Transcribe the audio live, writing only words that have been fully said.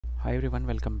Hi everyone,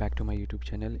 welcome back to my YouTube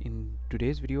channel. In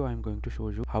today's video I'm going to show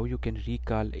you how you can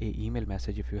recall a email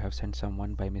message if you have sent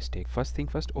someone by mistake. First thing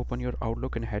first, open your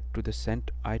Outlook and head to the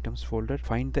sent items folder.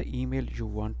 Find the email you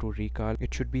want to recall.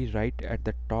 It should be right at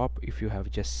the top if you have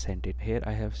just sent it. Here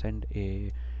I have sent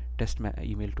a test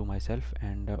email to myself,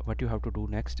 and what you have to do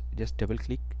next, just double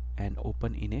click and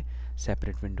open in a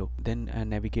separate window. Then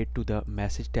navigate to the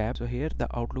message tab. So here the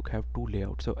Outlook have two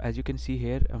layouts. So as you can see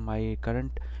here, my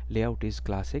current layout is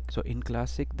classic. So in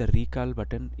classic, the recall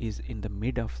button is in the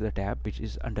mid of the tab, which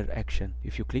is under action.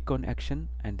 If you click on action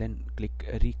and then click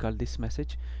recall this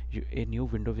message, a new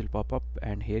window will pop up,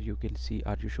 and here you can see,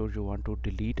 are you sure you want to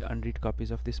delete unread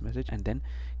copies of this message, and then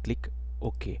click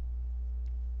OK.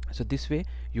 So this way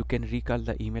you can recall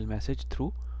the email message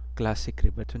through classic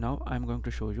ribbon. So now I'm going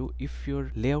to show you, if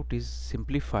your layout is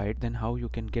simplified, then how you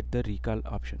can get the recall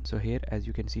option. So here as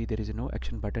you can see, there is no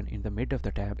action button in the mid of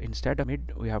the tab. Instead of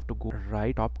mid, we have to go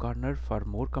right top corner for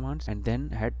more commands and then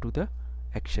head to the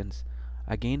actions.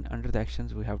 Again under the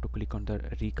actions we have to click on the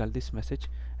recall this message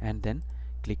and then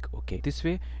click OK. This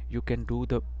way you can do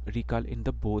the recall in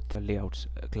the both layouts,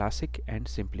 classic and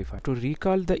simplified. To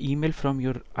recall the email from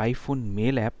your iPhone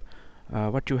mail app,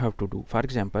 what you have to do, for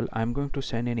example, I'm going to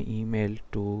send an email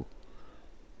to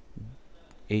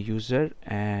a user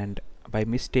and by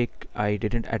mistake I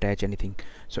didn't attach anything.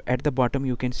 So at the bottom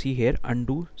you can see here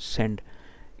undo send.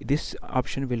 This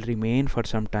option will remain for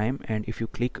some time, and if you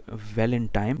click well in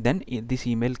time, then this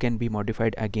email can be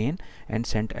modified again and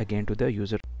sent again to the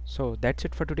user. So that's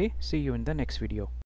it for today. See you in the next video.